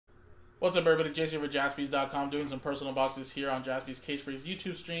What's up, everybody? JC for Jaspys.com doing some personal boxes here on Jaspys Case Breaks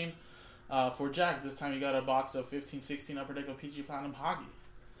YouTube stream. For Jack, this time you got a box of 15-16 Upper Deck O-Pee-Chee Platinum Hoggy.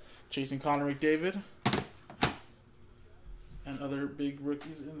 Chasing Connor McDavid and other big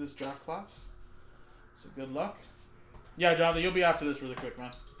rookies in this draft class. So good luck. Yeah, Jonathan, you'll be after this really quick,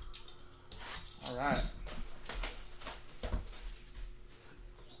 man. Alright.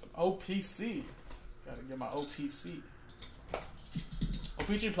 Some O-Pee-Chee. Gotta get my O-Pee-Chee.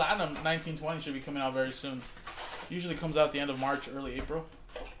 O-Pee-Chee Platinum 1920 should be coming out very soon. Usually comes out at the end of March, early April.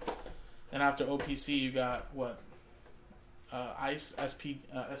 And after O-Pee-Chee, you got what? Ice, SP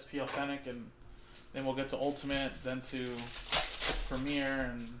Authentic, and then we'll get to Ultimate, then to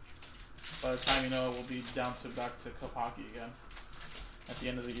Premier, and by the time you know it, we'll be down to back to Cup Hockey again at the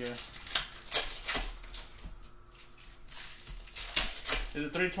end of the year. Is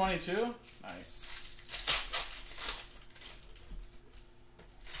it 322? Nice.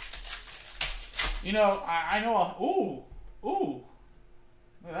 You know, I know a... Ooh! Look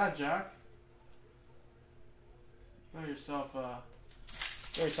at that, Jack. Got yourself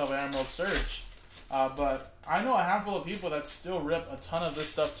an Emerald Surge. But I know a handful of people that still rip a ton of this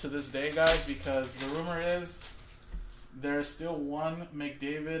stuff to this day, guys, because the rumor is there's still one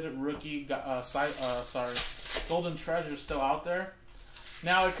McDavid rookie, Golden Treasure still out there.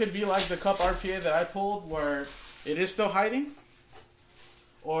 Now, it could be like the Cup RPA that I pulled, where it is still hiding,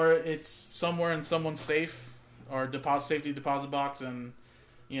 or it's somewhere in someone's safe or safety deposit box, and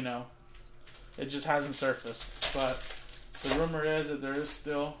you know, it just hasn't surfaced. But the rumor is that there is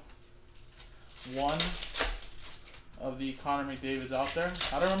still one of the Connor McDavids out there.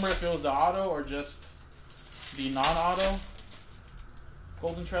 I don't remember if it was the auto or just the non-auto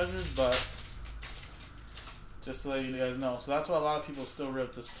Golden Treasures, but just to let you guys know. So that's why a lot of people still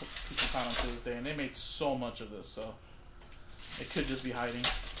rip this Pee-Chee Platinum to this day, and they made so much of this, so it could just be hiding.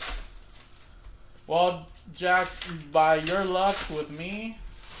 Well, Jack, by your luck with me,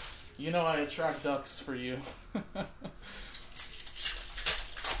 you know I attract ducks for you.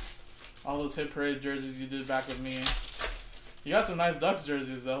 All those hit parade jerseys you did back with me. You got some nice Ducks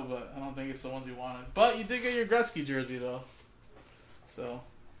jerseys, though, but I don't think it's the ones you wanted. But you did get your Gretzky jersey, though. So,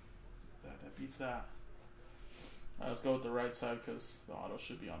 that beats that. All right, let's go with the right side, because the auto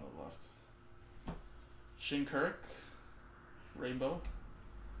should be on the left. Shinkirk. Rainbow.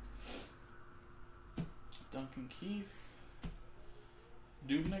 Duncan Keith.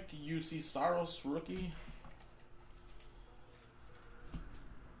 Dubnik, UC Saros, rookie.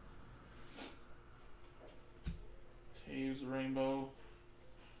 Taves, Rainbow.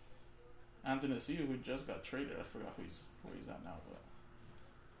 Anthony Siu, who just got traded. I forgot where he's at now, but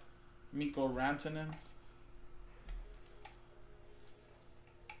Mikko Rantanen.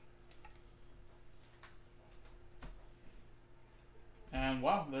 And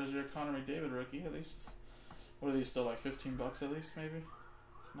wow, there's your Connor McDavid rookie. At least, what are these still, like $15 at least, maybe?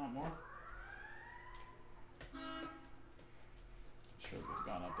 If not more. I'm sure they've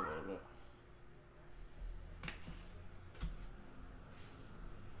gone up a little bit.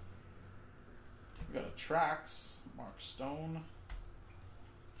 We got a Trax, Mark Stone.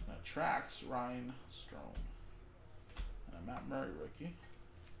 And a Trax, Ryan Strome. And a Matt Murray rookie.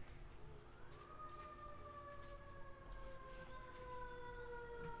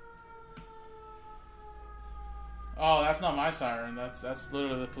 Oh, that's not my siren. That's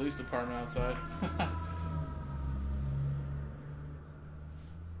literally the police department outside.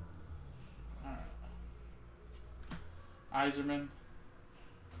 Alright. Iserman.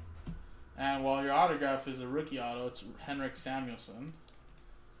 And while your autograph is a rookie auto, it's Henrik Samuelsson.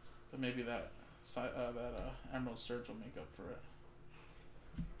 But maybe that Emerald Surge will make up for it.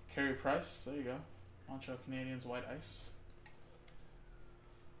 Carey Price. There you go. Montreal Canadiens White Ice.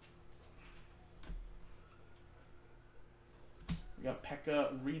 We got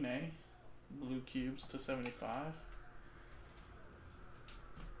Pekka Rinne, blue cubes to 75.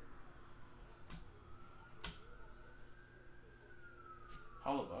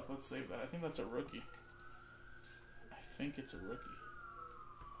 Hollaback, let's save that. I think that's a rookie. I think it's a rookie.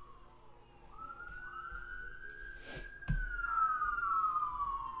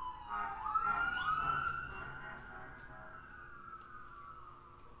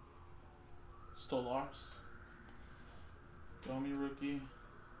 Stolars. Domi rookie.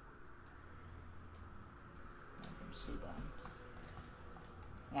 From Subban.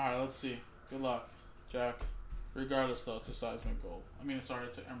 Alright, let's see. Good luck, Jack. Regardless, though, it's a seismic gold. I mean, sorry,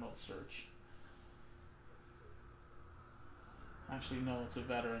 it's an Emerald Surge. Actually, no, it's a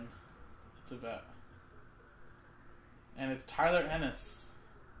veteran. It's a vet. And it's Tyler Ennis.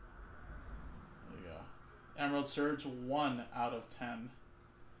 There you go. Emerald Surge, 1 out of 10.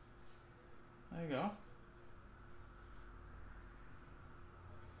 There you go.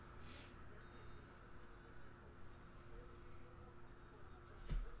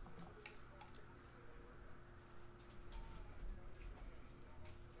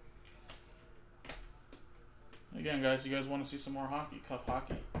 Again, guys, you guys want to see some more hockey? Cup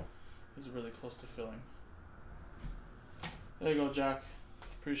hockey is really close to filling. There you go, Jack.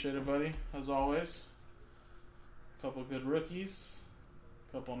 Appreciate it, buddy. As always. A couple good rookies.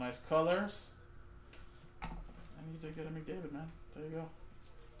 A couple nice colors. And you did get a McDavid, man. There you go.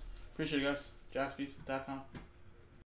 Appreciate it, guys. Jaspys.com.